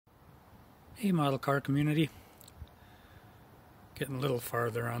Hey model car community, getting a little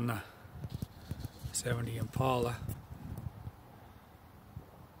farther on the 70 Impala.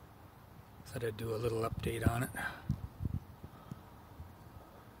 Thought I'd do a little update on it.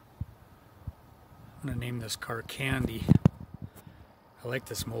 I'm going to name this car Candy. I like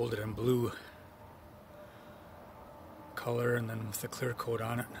this molded in blue color and then with the clear coat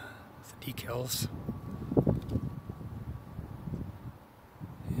on it, with the decals.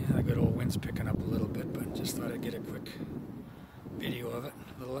 Yeah, the good old wind's picking up a little bit, but just thought I'd get a quick video of it,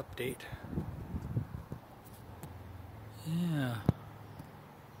 a little update. Yeah.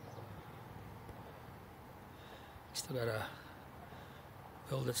 Still gotta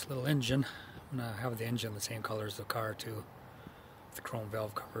build its little engine. I'm gonna have the engine the same color as the car too, with the chrome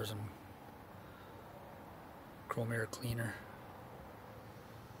valve covers and chrome air cleaner.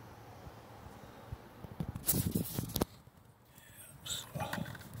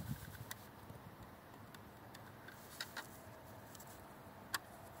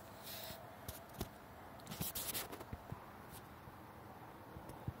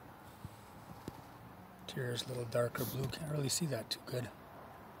 Interior's a little darker blue, can't really see that too good.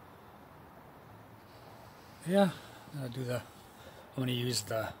 Yeah, I'm gonna use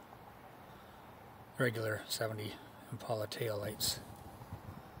the regular 70 Impala tail lights.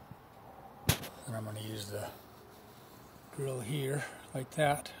 And I'm gonna use the grill here like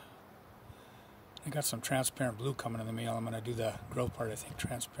that. I got some transparent blue coming in the mail. I'm gonna do the grill part, I think,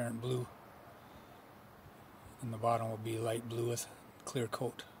 transparent blue. And the bottom will be light blue with clear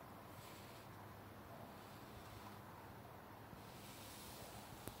coat.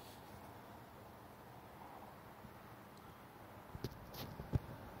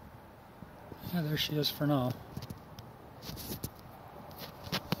 Yeah, there she is for now.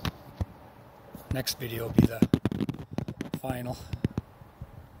 Next video will be the final.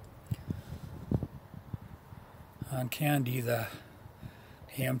 On Candy, the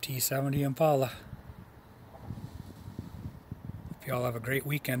AMT 70 Impala. Hope you all have a great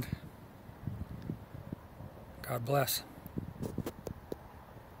weekend. God bless.